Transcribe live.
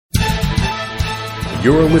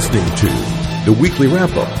You're listening to the Weekly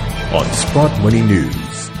Wrap-Up on Sprott Money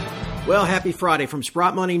News. Well, happy Friday from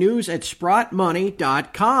Sprott Money News at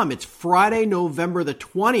SprottMoney.com. It's Friday, November the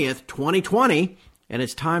 20th, 2020, and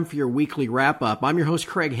it's time for your Weekly Wrap-Up. I'm your host,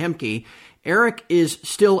 Craig Hemke. Eric is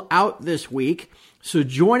still out this week, so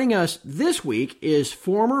joining us this week is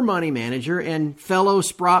former money manager and fellow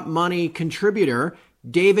Sprott Money contributor,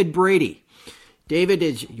 David Brady. David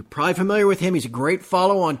you're probably familiar with him. He's a great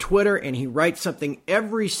follow on Twitter, and he writes something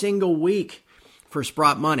every single week for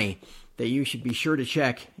Sprott Money that you should be sure to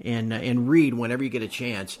check and read whenever you get a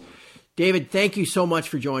chance. David, thank you so much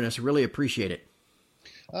for joining us. I really appreciate it.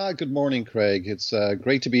 Good morning, Craig. It's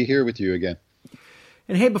great to be here with you again.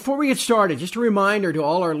 And hey, before we get started, just a reminder to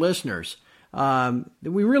all our listeners that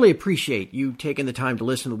we really appreciate you taking the time to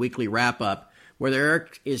listen to the Weekly Wrap-Up, whether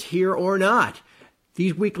Eric is here or not.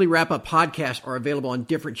 These Weekly Wrap-Up podcasts are available on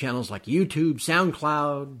different channels like YouTube,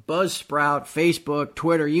 SoundCloud, Buzzsprout, Facebook,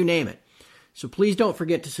 Twitter, you name it. So please don't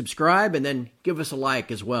forget to subscribe and then give us a like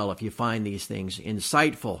as well if you find these things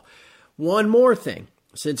insightful. One more thing.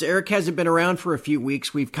 Since Eric hasn't been around for a few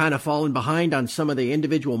weeks, we've kind of fallen behind on some of the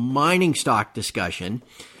individual mining stock discussion.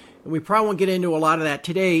 And we probably won't get into a lot of that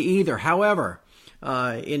today either. However,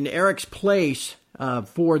 in Eric's place,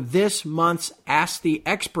 for this month's Ask the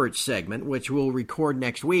Expert segment, which we'll record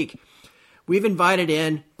next week, we've invited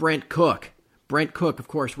in Brent Cook. Brent Cook, of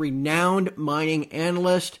course, renowned mining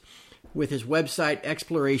analyst with his website,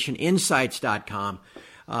 explorationinsights.com.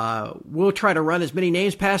 We'll try to run as many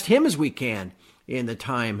names past him as we can in the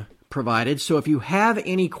time provided. So if you have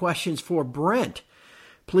any questions for Brent,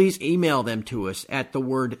 please email them to us at the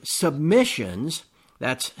word submissions.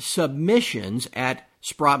 That's submissions at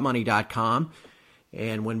SprottMoney.com.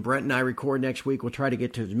 And when Brent and I record next week, we'll try to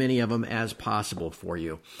get to as many of them as possible for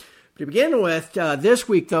you. To begin with, this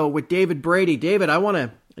week, though, with David Brady. David, I want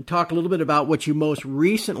to talk a little bit about what you most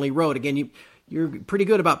recently wrote. Again, you're pretty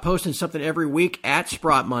good about posting something every week at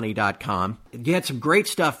SprottMoney.com. You had some great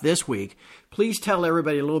stuff this week. Please tell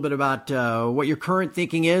everybody a little bit about what your current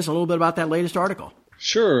thinking is, a little bit about that latest article.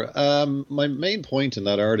 Sure. My main point in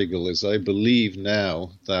that article is I believe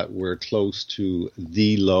now that we're close to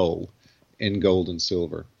the low in gold and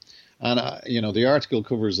silver. And, the article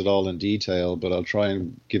covers it all in detail, but I'll try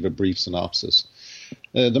and give a brief synopsis.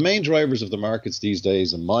 The main drivers of the markets these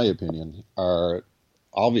days, in my opinion, are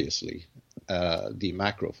obviously the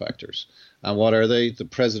macro factors. And what are they? The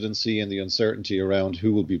presidency and the uncertainty around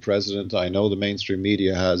who will be president. I know the mainstream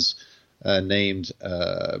media has named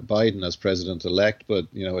Biden as president-elect, but,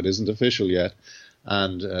 it isn't official yet.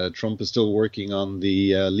 And Trump is still working on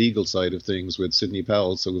the legal side of things with Sidney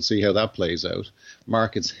Powell, so we'll see how that plays out.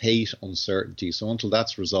 Markets hate uncertainty, so until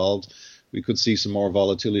that's resolved, we could see some more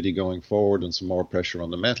volatility going forward and some more pressure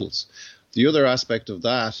on the metals. The other aspect of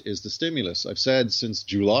that is the stimulus. I've said since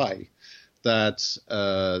July that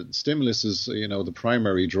stimulus is, the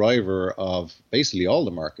primary driver of basically all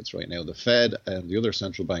the markets right now. The Fed and the other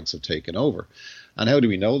central banks have taken over. And how do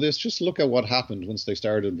we know this? Just look at what happened once they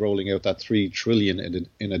started rolling out that $3 trillion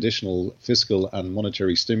in additional fiscal and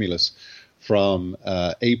monetary stimulus from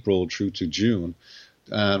April through to June.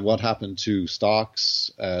 And what happened to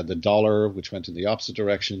stocks, the dollar, which went in the opposite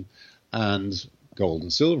direction, and gold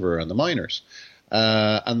and silver and the miners.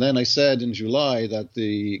 And then I said in July that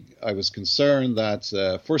I was concerned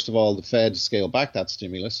that, first of all, the Fed scaled back that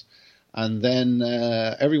stimulus. And then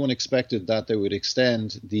everyone expected that they would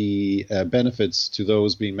extend the benefits to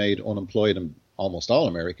those being made unemployed, and almost all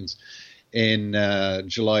Americans, in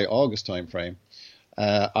July-August timeframe.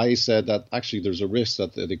 I said that actually there's a risk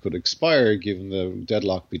that they could expire given the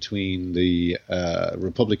deadlock between the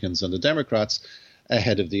Republicans and the Democrats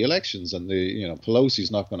ahead of the elections. And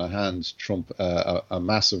Pelosi's not going to hand Trump a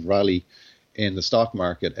massive rally in the stock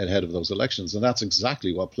market ahead of those elections. And that's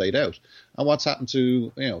exactly what played out. And what's happened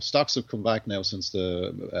to, stocks have come back now since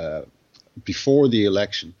before the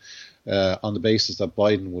election on the basis that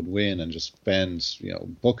Biden would win and just spend,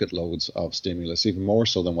 bucket loads of stimulus, even more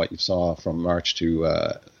so than what you saw from March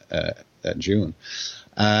to June.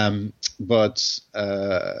 But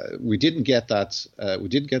we didn't get that. We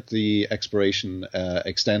did get the expiration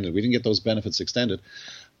extended. We didn't get those benefits extended.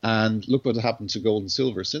 And look what happened to gold and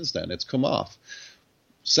silver since then. It's come off.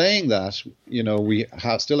 Saying that, we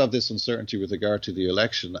still have this uncertainty with regard to the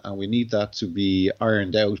election, and we need that to be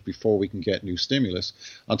ironed out before we can get new stimulus.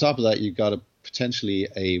 On top of that, you've got potentially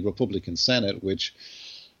a Republican Senate, which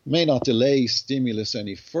may not delay stimulus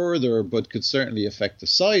any further, but could certainly affect the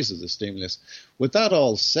size of the stimulus. With that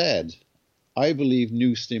all said, I believe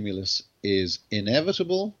new stimulus is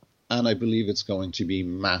inevitable, and I believe it's going to be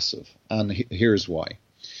massive. And here's why.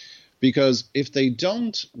 Because if they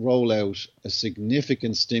don't roll out a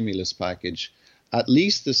significant stimulus package, at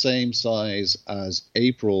least the same size as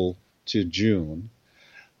April to June,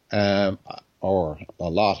 or a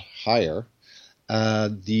lot higher,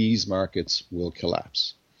 these markets will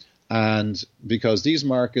collapse. And because these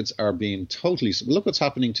markets are being totally, look what's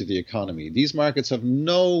happening to the economy. These markets have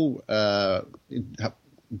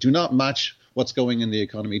do not match what's going in the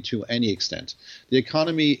economy to any extent. The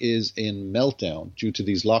economy is in meltdown due to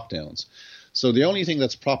these lockdowns. So the only thing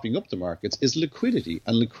that's propping up the markets is liquidity,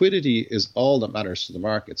 and liquidity is all that matters to the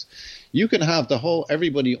markets. You can have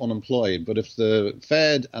everybody unemployed, but if the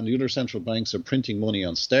Fed and the other central banks are printing money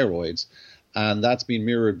on steroids, and that's being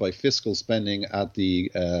mirrored by fiscal spending at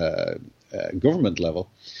the government level,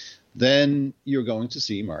 then you're going to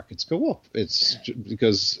see markets go up. It's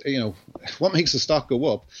because, what makes a stock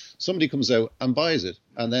go up? Somebody comes out and buys it,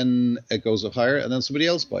 and then it goes up higher, and then somebody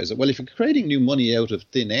else buys it. Well, if you're creating new money out of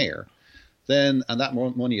thin air, and that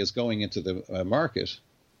more money is going into the market,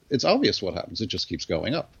 it's obvious what happens. It just keeps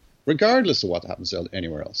going up, regardless of what happens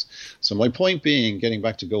anywhere else. So my point being, getting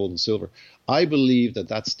back to gold and silver, I believe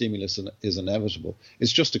that stimulus is inevitable.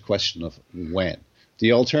 It's just a question of when.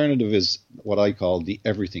 The alternative is what I call the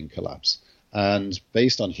everything collapse. And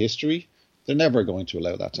based on history, they're never going to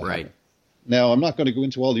allow that to happen. Now, I'm not going to go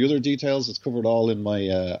into all the other details. It's covered all in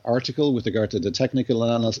my article with regard to the technical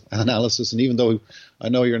analysis. And even though I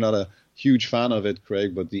know you're not a huge fan of it,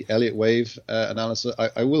 Craig, but the Elliott wave analysis,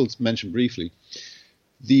 I will mention briefly.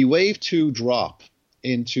 The wave 2 drop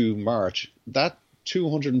into March, that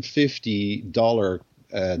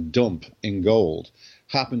 $250 dump in gold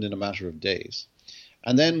happened in a matter of days.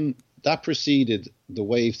 And then that preceded the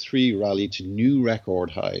wave 3 rally to new record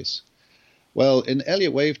highs. Well, in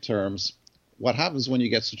Elliott wave terms, what happens when you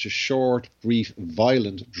get such a short, brief,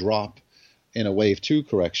 violent drop in a wave 2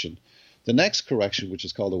 correction? The next correction, which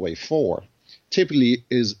is called a wave 4, typically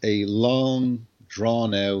is a long,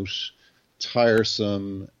 drawn-out,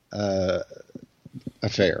 tiresome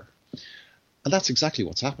affair. And that's exactly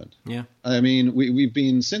what's happened. Yeah. I mean, we've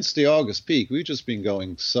been, since the August peak, we've just been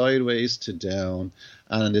going sideways to down,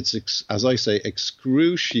 and it's, as I say,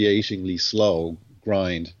 excruciatingly slow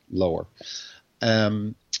grind lower.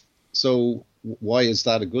 So why is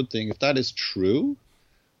that a good thing? If that is true,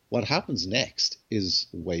 what happens next is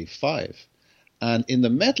wave 5. And in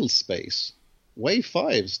the metal space, wave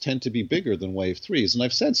 5s tend to be bigger than wave 3s. And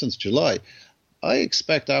I've said since July, I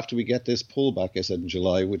expect after we get this pullback, I said in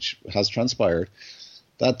July, which has transpired,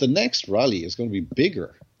 that the next rally is going to be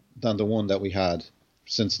bigger than the one that we had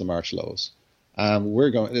since the March lows.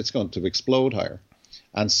 It's going to explode higher,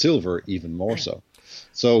 and silver even more so.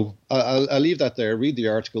 So I'll leave that there. Read the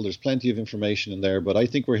article. There's plenty of information in there, but I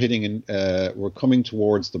think we're coming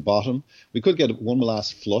towards the bottom. We could get one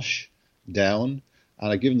last flush down,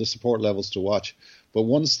 and I've given the support levels to watch. But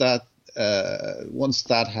once that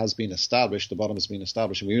has been established, the bottom has been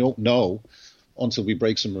established, and we don't know until we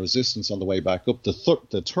break some resistance on the way back up,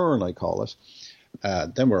 the turn, I call it,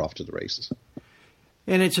 then we're off to the races.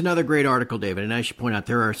 And it's another great article, David. And I should point out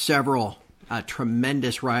there are several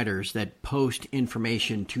tremendous writers that post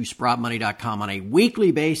information to sprottmoney.com on a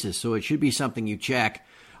weekly basis. So it should be something you check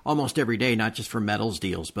almost every day, not just for metals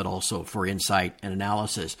deals, but also for insight and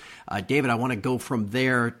analysis. David, I want to go from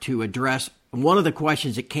there to address one of the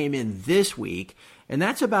questions that came in this week, and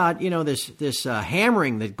that's about, this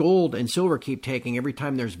hammering that gold and silver keep taking every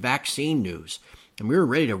time there's vaccine news. And we were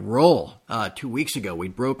ready to roll 2 weeks ago.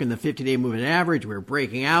 We'd broken the 50-day moving average. We were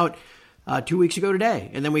breaking out 2 weeks ago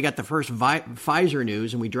today. And then we got the first Pfizer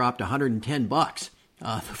news, and we dropped $110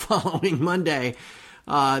 the following Monday.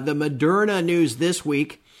 The Moderna news this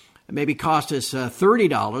week maybe cost us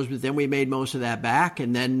 $30, but then we made most of that back.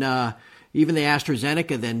 And then even the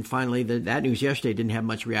AstraZeneca, then finally, that news yesterday didn't have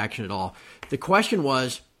much reaction at all. The question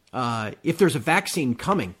was, if there's a vaccine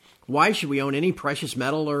coming, why should we own any precious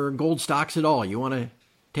metal or gold stocks at all? You want to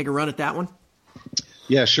take a run at that one?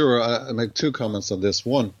 Yeah, sure. I make 2 comments on this.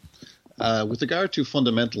 One, with regard to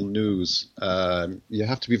fundamental news, you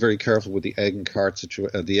have to be very careful with the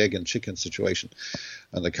egg and chicken situation,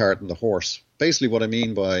 and the cart and the horse. Basically, what I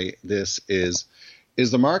mean by this is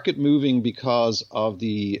the market moving because of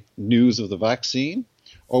the news of the vaccine,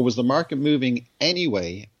 or was the market moving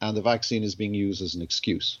anyway and the vaccine is being used as an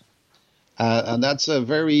excuse? And that's a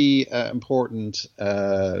very important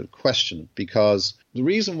question, because the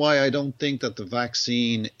reason why I don't think that the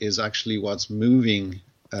vaccine is actually what's moving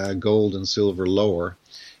gold and silver lower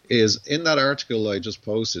is, in that article I just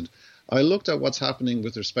posted, I looked at what's happening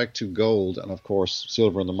with respect to gold and, of course,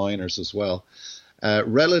 silver and the miners as well.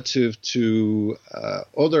 relative to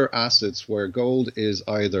other assets where gold is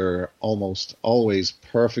either almost always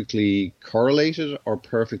perfectly correlated or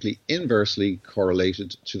perfectly inversely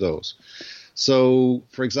correlated to those. So,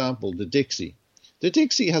 for example, the Dixie. The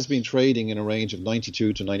Dixie has been trading in a range of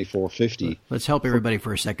 92 to 94.50. Let's help everybody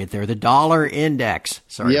for a second there. The dollar index.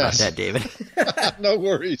 Sorry about that, David. No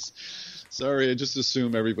worries. Sorry, I just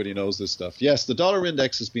assume everybody knows this stuff. Yes, the dollar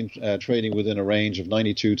index has been trading within a range of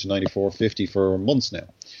 92 to 94.50 for months now.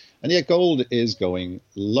 And yet gold is going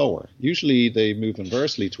lower. Usually they move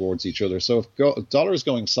inversely towards each other. So if dollar is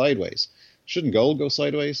going sideways, shouldn't gold go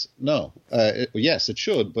sideways? No. Yes, it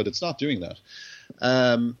should, but it's not doing that.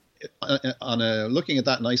 Looking at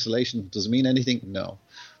that in isolation, does it mean anything? No.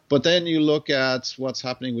 But then you look at what's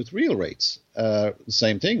happening with real rates.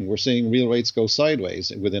 Same thing. We're seeing real rates go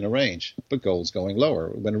sideways within a range, but gold's going lower.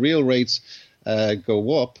 When real rates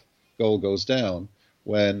go up, gold goes down.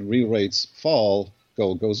 When real rates fall,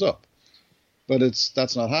 gold goes up. But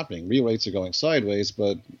that's not happening. Real rates are going sideways,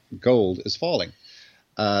 but gold is falling.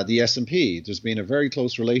 The S&P, there's been a very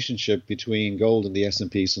close relationship between gold and the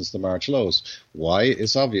S&P since the March lows. Why?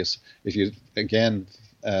 It's obvious. If you, again,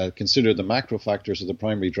 consider the macro factors of the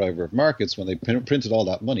primary driver of markets, when they printed all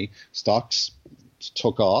that money, stocks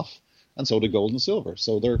took off, and so did gold and silver.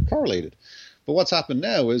 So they're correlated. But what's happened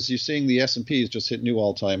now is you're seeing the S&P has just hit new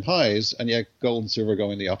all-time highs, and yet gold and silver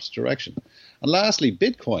going the opposite direction. And lastly,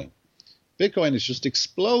 Bitcoin. Bitcoin has just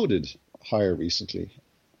exploded higher recently.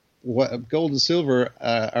 Gold and silver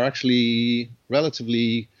are actually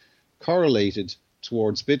relatively correlated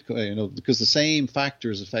towards Bitcoin, because the same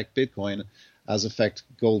factors affect Bitcoin as affect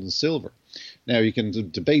gold and silver. Now, you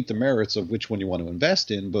can debate the merits of which one you want to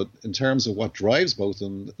invest in, but in terms of what drives both of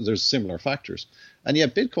them, there's similar factors. And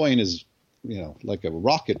yet Bitcoin is, like a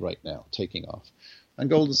rocket right now, taking off. And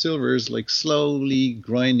gold and silver is like slowly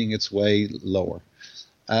grinding its way lower.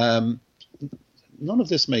 None of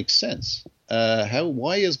this makes sense.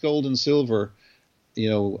 Why is gold and silver,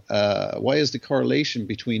 why is the correlation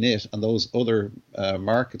between it and those other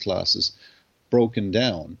market classes broken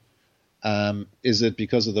down? Is it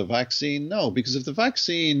because of the vaccine? No, because if the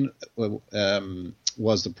vaccine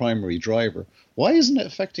was the primary driver, why isn't it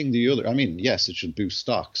affecting the other? I mean, yes, it should boost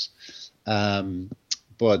stocks.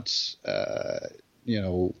 But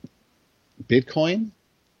Bitcoin,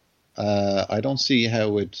 I don't see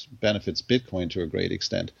how it benefits Bitcoin to a great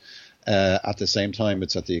extent. At the same time,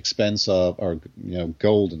 it's at the expense of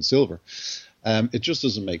gold and silver. It just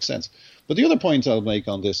doesn't make sense. But the other point I'll make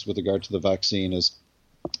on this with regard to the vaccine is,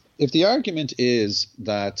 if the argument is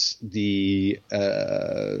that the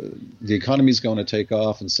economy is going to take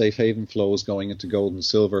off and safe haven flows going into gold and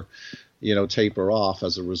silver, taper off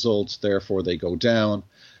as a result, therefore they go down.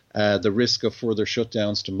 The risk of further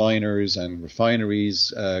shutdowns to miners and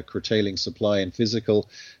refineries, curtailing supply and physical,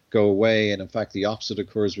 go away. And in fact, the opposite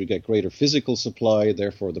occurs. We get greater physical supply,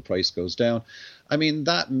 therefore the price goes down. I mean,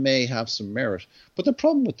 that may have some merit. But the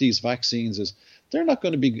problem with these vaccines is they're not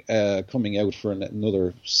going to be coming out for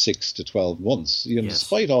another 6 to 12 months,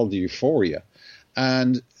 despite all the euphoria.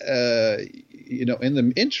 And, in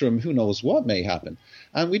the interim, who knows what may happen.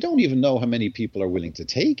 And we don't even know how many people are willing to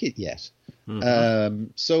take it yet. Mm-hmm.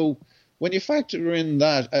 So when you factor in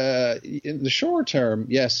that, in the short term,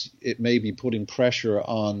 yes, it may be putting pressure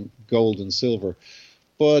on gold and silver.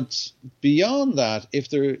 But beyond that, if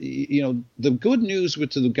the good news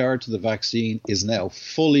with regard to the vaccine is now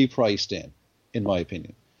fully priced in my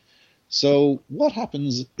opinion. So what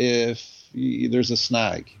happens if there's a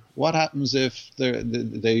snag? What happens if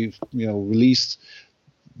they've released?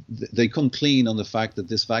 They come clean on the fact that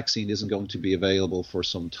this vaccine isn't going to be available for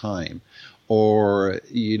some time, or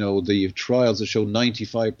the trials that show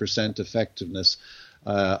 95% effectiveness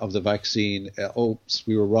of the vaccine. Oops,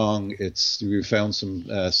 we were wrong. We found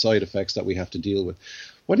some side effects that we have to deal with.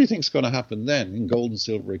 What do you think is going to happen then? And gold and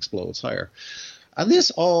silver explodes higher, and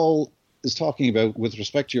this all is talking about, with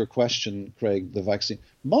respect to your question, Craig, the vaccine.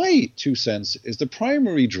 My 2 cents is the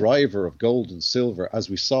primary driver of gold and silver, as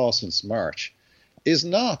we saw since March, is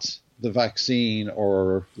not the vaccine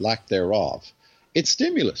or lack thereof. It's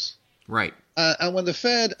stimulus. Right. And when the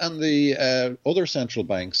Fed and the other central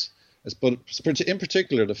banks, but in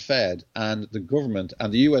particular the Fed and the government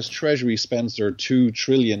and the U.S. Treasury spends their $2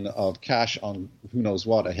 trillion of cash on who knows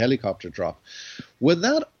what, a helicopter drop, when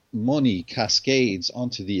that money cascades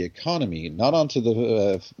onto the economy, not onto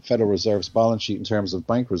the Federal Reserve's balance sheet in terms of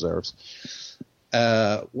bank reserves,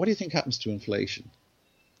 what do you think happens to inflation?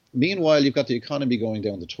 Meanwhile, you've got the economy going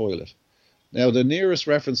down the toilet. Now, the nearest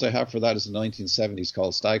reference I have for that is the 1970s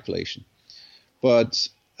called stagflation. But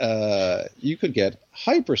you could get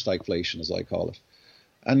hyperstagflation, as I call it.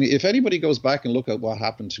 And if anybody goes back and look at what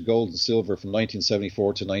happened to gold and silver from 1974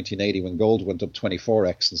 to 1980, when gold went up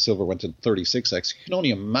 24x and silver went to 36x, you can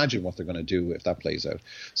only imagine what they're going to do if that plays out.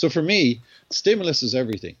 So for me, stimulus is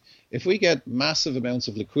everything. If we get massive amounts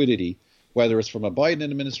of liquidity, whether it's from a Biden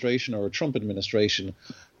administration or a Trump administration,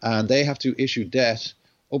 and they have to issue debt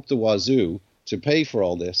up the wazoo to pay for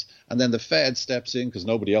all this, and then the Fed steps in because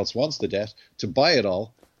nobody else wants the debt to buy it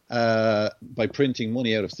all by printing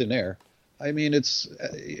money out of thin air. I mean, it's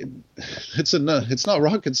not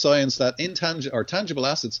rocket science that tangible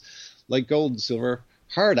assets like gold and silver,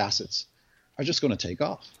 hard assets, are just going to take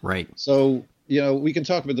off. Right. So, we can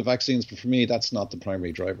talk about the vaccines, but for me, that's not the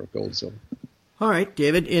primary driver of gold and silver. All right,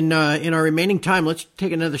 David, in our remaining time, let's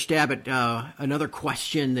take another stab at another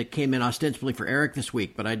question that came in ostensibly for Eric this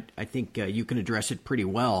week, but I think you can address it pretty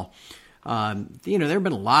well. There have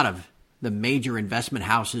been a lot of the major investment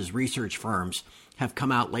houses, research firms have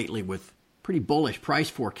come out lately with pretty bullish price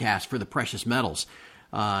forecasts for the precious metals,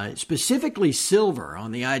 specifically silver,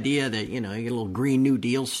 on the idea that, you get a little Green New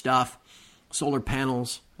Deal stuff, solar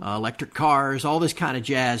panels, electric cars, all this kind of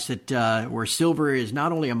jazz that where silver is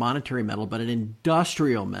not only a monetary metal, but an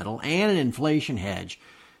industrial metal and an inflation hedge.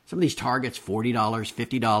 Some of these targets, $40,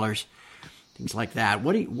 $50, things like that.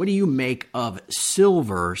 What do you make of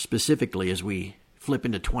silver specifically as we flip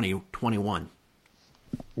into 2021?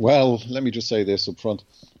 Well, let me just say this up front.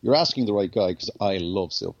 You're asking the right guy, because I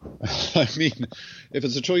love silver. I mean, if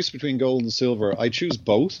it's a choice between gold and silver, I choose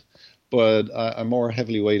both, but I'm more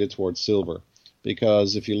heavily weighted towards silver.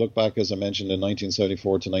 Because if you look back, as I mentioned, in 1974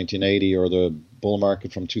 to 1980, or the bull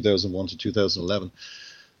market from 2001 to 2011,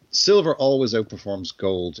 silver always outperforms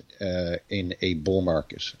gold in a bull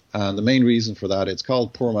market. And the main reason for that, it's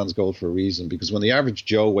called poor man's gold for a reason, because when the average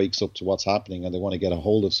Joe wakes up to what's happening and they want to get a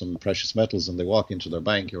hold of some precious metals, and they walk into their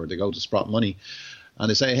bank or they go to Sprott Money and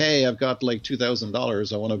they say, hey, I've got like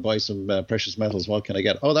 $2,000. I want to buy some precious metals. What can I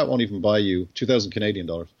get? Oh, that won't even buy you 2,000 Canadian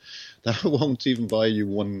dollars. That won't even buy you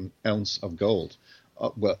 1 ounce of gold.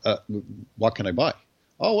 What can I buy?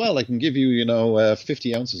 Oh, well, I can give you,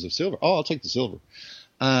 50 ounces of silver. Oh, I'll take the silver.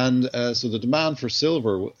 And so the demand for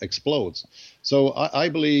silver explodes. So I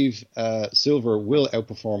believe silver will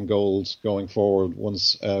outperform gold going forward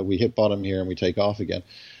once we hit bottom here and we take off again.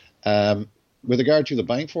 With regard to the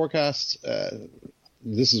bank forecasts,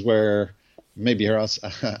 this is where maybe you're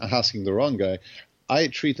asking the wrong guy. I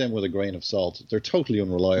treat them with a grain of salt. They're totally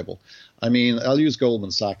unreliable. I mean, I'll use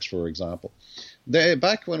Goldman Sachs, for example.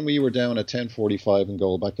 Back when we were down at 10.45 in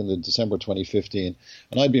gold, back in the December 2015,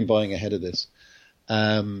 and I'd been buying ahead of this,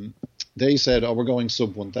 they said, we're going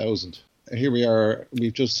sub 1,000. Here we are,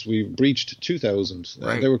 we've breached 2,000.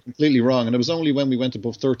 Right. They were completely wrong, and it was only when we went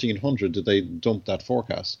above 1,300 that they dumped that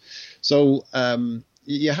forecast. So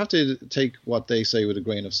you have to take what they say with a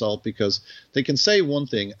grain of salt, because they can say one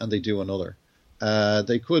thing and they do another.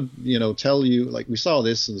 They could, tell you, like we saw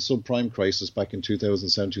this in the subprime crisis back in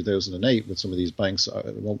 2007, 2008 with some of these banks. I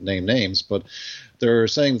won't name names, but they're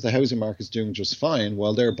saying that the housing market's doing just fine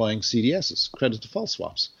while they're buying CDSs, credit default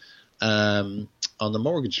swaps, on the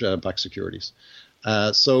mortgage-backed securities.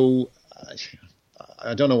 So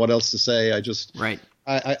I don't know what else to say. Right.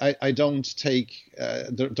 I don't take,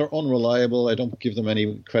 they're unreliable. I don't give them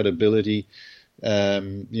any credibility.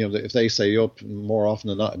 If they say up, more often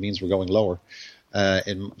than not, it means we're going lower.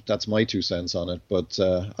 And that's my 2 cents on it, but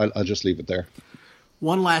I'll just leave it there.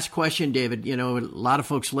 One last question, David. A lot of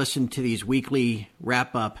folks listen to these weekly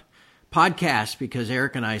wrap-up podcasts because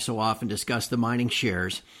Eric and I so often discuss the mining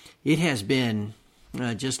shares. It has been,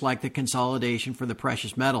 just like the consolidation for the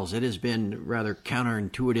precious metals, it has been rather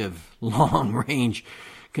counterintuitive, long-range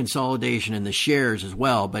consolidation in the shares as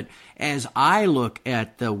well. But as I look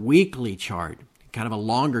at the weekly chart, kind of a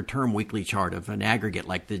longer-term weekly chart of an aggregate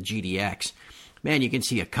like the GDX, man, you can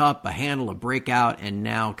see a cup, a handle, a breakout, and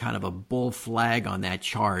now kind of a bull flag on that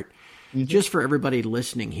chart. Mm-hmm. Just for everybody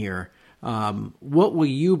listening here, what will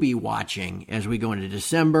you be watching as we go into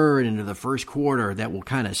December and into the first quarter that will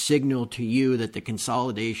kind of signal to you that the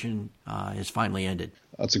consolidation has finally ended?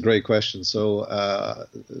 That's a great question. So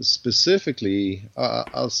specifically,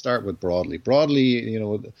 I'll start with broadly.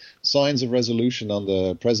 Broadly, signs of resolution on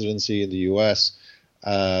the presidency in the U.S.,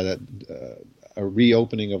 a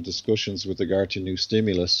reopening of discussions with regard to new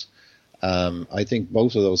stimulus. I think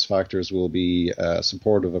both of those factors will be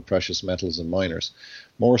supportive of precious metals and miners.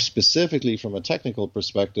 More specifically, from a technical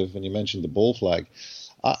perspective, and you mentioned the bull flag,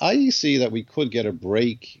 I see that we could get a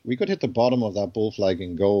break. We could hit the bottom of that bull flag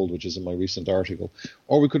in gold, which is in my recent article,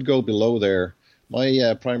 or we could go below there.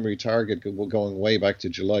 My primary target going way back to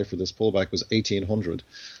July for this pullback was 1,800.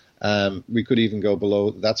 We could even go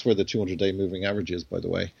below. That's where the 200-day moving average is, by the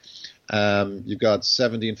way. You've got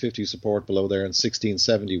 1750 support below there and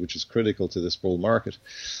 1670, which is critical to this bull market.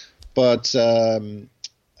 But my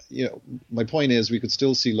point is we could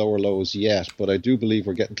still see lower lows yet, but I do believe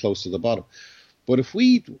we're getting close to the bottom. But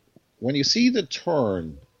when you see the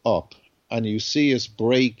turn up and you see us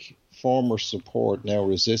break former support, now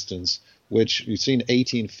resistance, which you've seen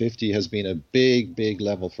 1850 has been a big, big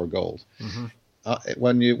level for gold. Mm-hmm.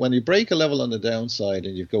 When you break a level on the downside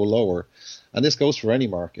and you go lower, and this goes for any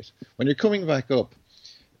market, when you're coming back up,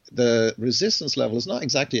 the resistance level is not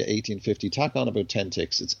exactly at 1850. Tack on about 10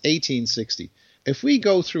 ticks. It's 1860. If we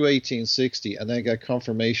go through 1860 and then get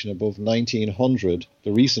confirmation above 1900,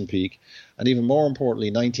 the recent peak, and even more importantly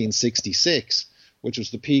 1966, which was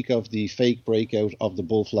the peak of the fake breakout of the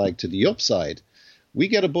bull flag to the upside, we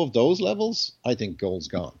get above those levels, I think gold's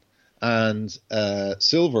gone. And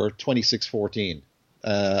silver, 2614.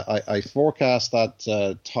 I forecast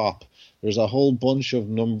that top. There's a whole bunch of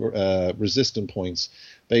resistant points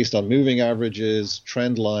based on moving averages,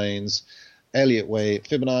 trend lines, Elliott wave,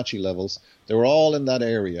 Fibonacci levels. They were all in that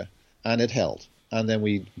area, and it held. And then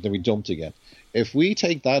we dumped again. If we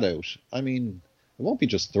take that out, I mean, it won't be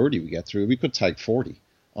just 30 we get through. We could tag 40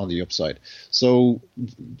 on the upside. So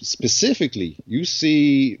specifically,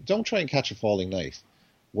 don't try and catch a falling knife.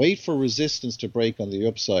 Wait for resistance to break on the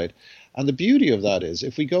upside. And the beauty of that is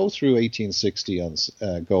if we go through 1860 on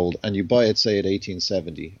gold and you buy it, say, at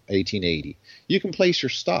 1870, 1880, you can place your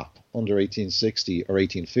stop under 1860 or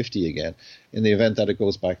 1850 again in the event that it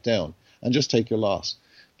goes back down and just take your loss.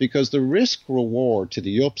 Because the risk reward to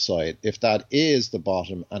the upside, if that is the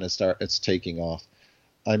bottom and it's taking off,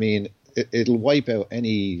 I mean, it'll wipe out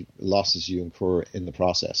any losses you incur in the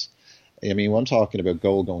process. I mean, I'm talking about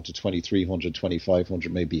gold going to 2,300,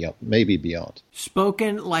 2,500, maybe beyond.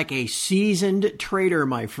 Spoken like a seasoned trader,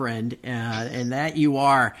 my friend, and that you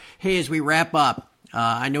are. Hey, as we wrap up,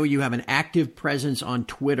 I know you have an active presence on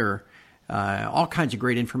Twitter, all kinds of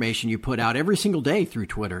great information you put out every single day through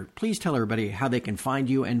Twitter. Please tell everybody how they can find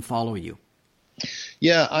you and follow you.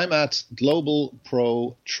 Yeah, I'm at Global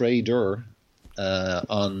Pro Trader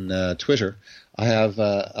on Twitter. I have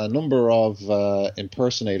a number of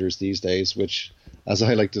impersonators these days, which, as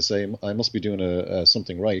I like to say, I must be doing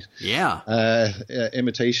something right. Yeah.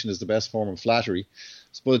 Imitation is the best form of flattery.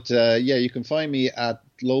 But, you can find me at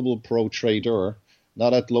Global Pro Trader,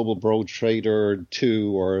 not at Global Pro Trader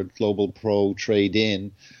 2 or Global Pro Trade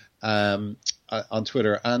In on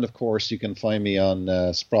Twitter. And, of course, you can find me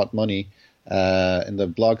on Sprott Money in the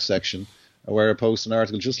blog section, where I post an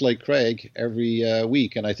article just like Craig every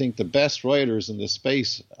week. And I think the best writers in this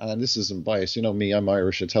space, and this isn't biased, you know me, I'm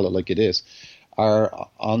Irish, I tell it like it is, are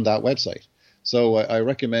on that website. So I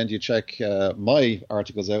recommend you check my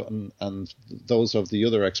articles out and those of the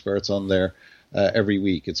other experts on there every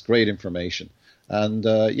week. It's great information. And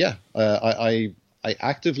I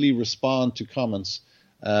actively respond to comments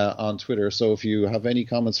on Twitter. So if you have any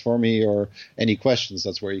comments for me or any questions,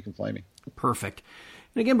 that's where you can find me. Perfect.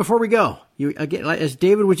 And again, before we go, as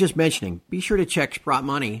David was just mentioning, be sure to check Sprott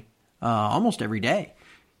Money almost every day.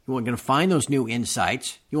 You're going to find those new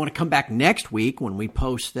insights. You want to come back next week when we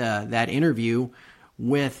post that interview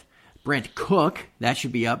with Brent Cook. That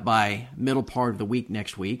should be up by middle part of the week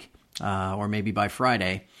next week, or maybe by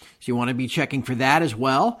Friday. So you want to be checking for that as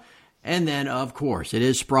well. And then, of course, it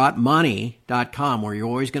is SprottMoney.com, where you're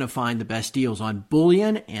always going to find the best deals on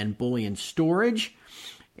bullion and bullion storage.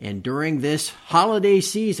 And during this holiday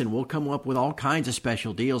season, we'll come up with all kinds of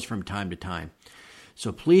special deals from time to time.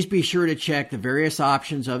 So please be sure to check the various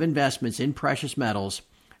options of investments in precious metals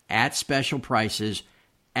at special prices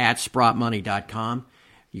at SprottMoney.com.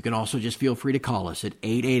 You can also just feel free to call us at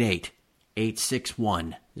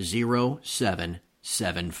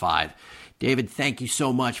 888-861-0775. David, thank you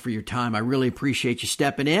so much for your time. I really appreciate you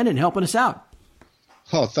stepping in and helping us out.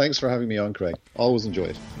 Oh, thanks for having me on, Craig. Always enjoy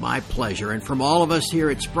it. My pleasure. And from all of us here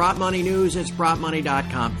at Sprott Money News at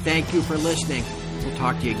SprottMoney.com, thank you for listening. We'll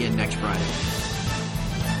talk to you again next Friday.